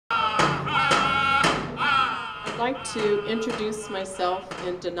like to introduce myself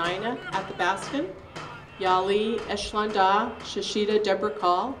in Dena'ina at the Baskin. Yali Eshlanda Shashida Deborah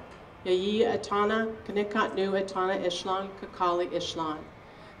Call. Yayi Atana Kanikat Nu Atana Ishlan Kakali Ishlan.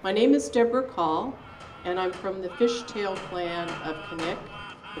 My name is Deborah Call, and I'm from the Fishtail clan of Kanik.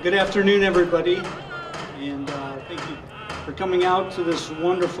 Good afternoon, everybody, and thank you for coming out to this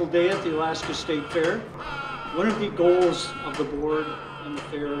wonderful day at the Alaska State Fair. One of the goals of the board and the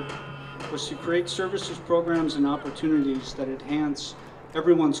fair was to create services, programs, and opportunities that enhance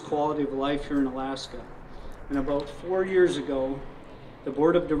everyone's quality of life here in Alaska. And about 4 years ago, the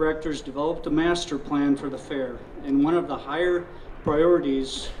board of directors developed a master plan for the fair, and one of the higher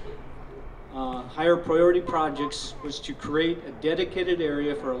priority projects was to create a dedicated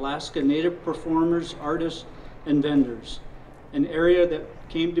area for Alaska Native performers, artists, and vendors, an area that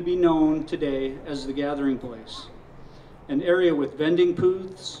came to be known today as the Gathering Place, an area with vending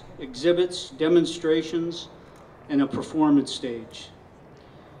booths, exhibits, demonstrations, and a performance stage.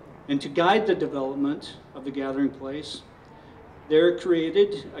 And to guide the development of the Gathering Place, they're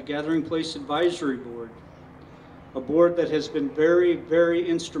created a Gathering Place Advisory Board, a board that has been very, very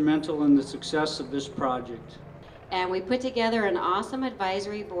instrumental in the success of this project. And we put together an awesome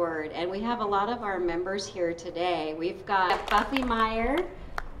advisory board, and we have a lot of our members here today. We've got Buffy Meyer,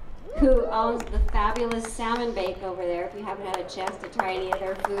 who owns the fabulous Salmon Bake over there. If you haven't had a chance to try any of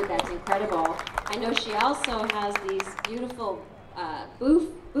their food, that's incredible. I know she also has these beautiful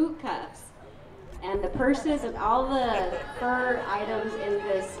boot cuffs, and the purses and all the fur items in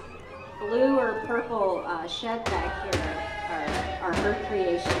this blue or purple shed back here are her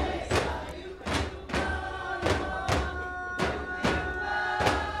creations.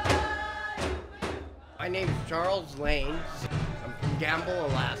 My name's Charles Lane. I'm from Gamble,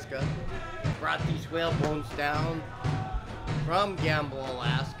 Alaska. Brought these whale bones down from Gamble,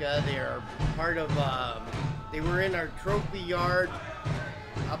 Alaska. They are part of, they were in our trophy yard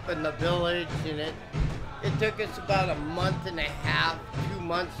up in the village, and it took us about a month and a half, 2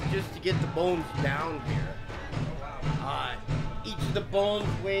 months just to get the bones down here. Each of the bones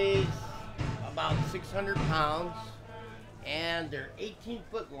weighs about 600 pounds, and they're 18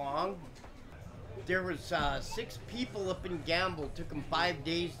 foot long. There was 6 people up in Gamble. It took them 5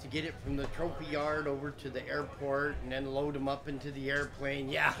 days to get it from the trophy yard over to the airport and then load them up into the airplane.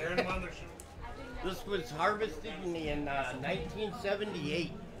 Yeah. This was harvested in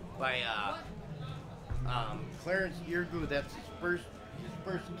 1978 by Clarence Irgu. That's his first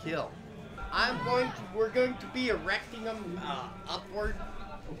kill. We're going to be erecting them upward,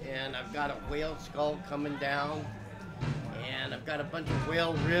 and I've got a whale skull coming down. And I've got a bunch of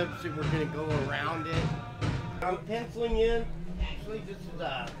whale ribs that we're going to go around it. I'm penciling in, actually this is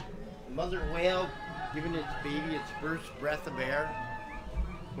a mother whale giving its baby its first breath of air.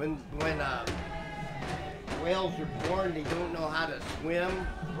 When whales are born, they don't know how to swim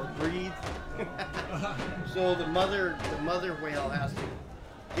or breathe. So the mother whale has to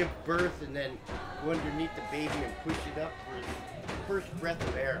give birth and then go underneath the baby and push it up for its first breath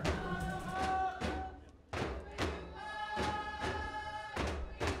of air.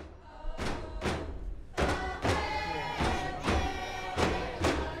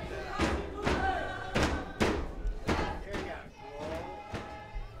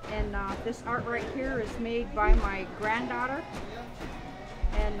 And this art right here is made by my granddaughter,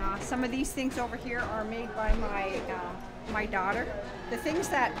 and some of these things over here are made by my daughter. The things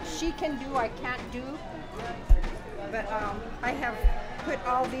that she can do, I can't do, but I have put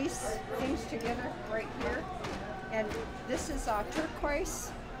all these things together right here. And this is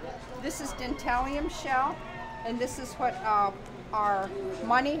turquoise, this is dentalium shell, and this is what our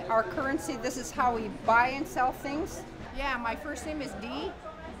money, our currency, this is how we buy and sell things. Yeah, my first name is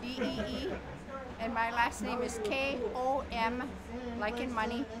D-E-E, and my last name is K-O-M, like in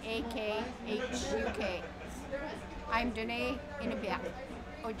money, A-K-H-U-K. I'm Danae Inupiaq,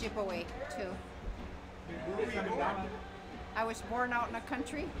 Ojibwe too. I was born out in the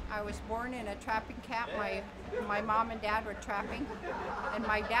country. I was born in a trapping camp. My mom and dad were trapping, and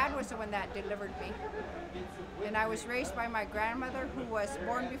my dad was the one that delivered me. And I was raised by my grandmother, who was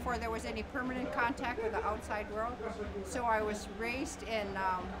born before there was any permanent contact with the outside world. So I was raised in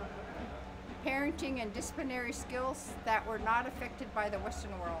parenting and disciplinary skills that were not affected by the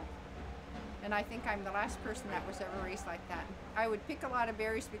Western world. And I think I'm the last person that was ever raised like that. I would pick a lot of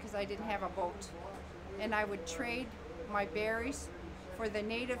berries because I didn't have a boat. And I would trade my berries for the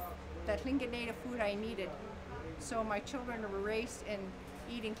Tlingit native food I needed. So my children were raised in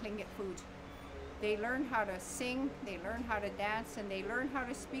eating Tlingit food. They learn how to sing, they learn how to dance, and they learn how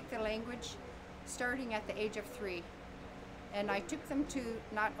to speak the language starting at the age of 3. And I took them to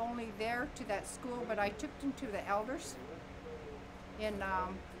not only there to that school, but I took them to the elders in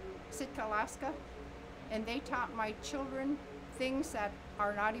Sitka, Alaska, and they taught my children things that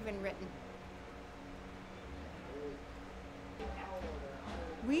are not even written.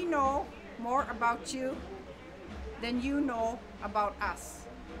 We know more about you than you know about us.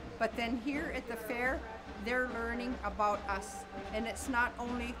 But then here at the fair, they're learning about us. And it's not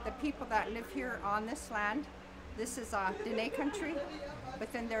only the people that live here on this land. This is Dene country,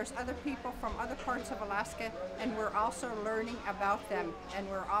 but then there's other people from other parts of Alaska, and we're also learning about them, and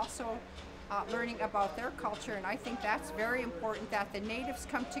we're also learning about their culture. And I think that's very important, that the natives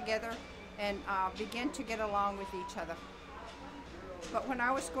come together and begin to get along with each other. But when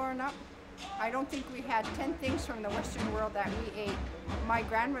I was growing up, I don't think we had 10 things from the Western world that we ate. My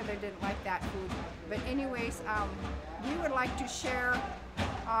grandmother didn't like that food. But anyways, we would like to share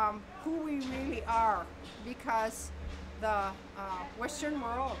who we really are, because the Western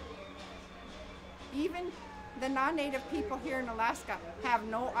world, even the non-native people here in Alaska, have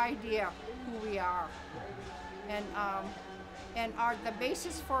no idea who we are. And the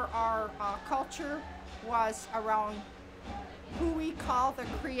basis for our culture was around who we call the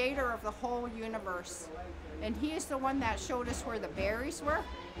creator of the whole universe. And he is the one that showed us where the berries were.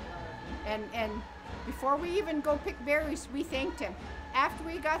 And before we even go pick berries, we thanked him. After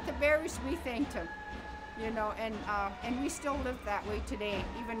we got the berries, we thanked him. You know, and we still live that way today,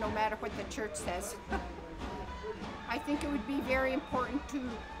 even no matter what the church says. I think it would be very important to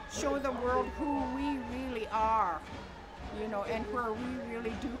show the world who we really are, you know, and where we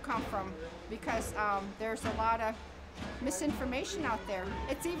really do come from, because there's a lot of misinformation out there.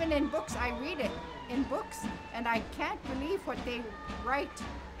 It's even in books. I read it in books, and I can't believe what they write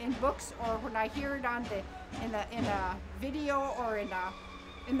in books, or when I hear it on in a video or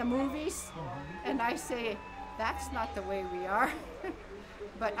in the movies, and I say, that's not the way we are.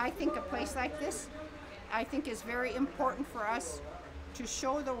 But I think a place like this, I think, is very important for us to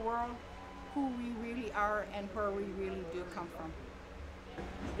show the world who we really are and where we really do come from.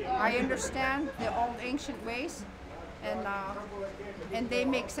 I understand the old ancient ways, and they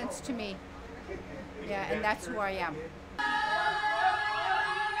make sense to me. Yeah, and that's who I am.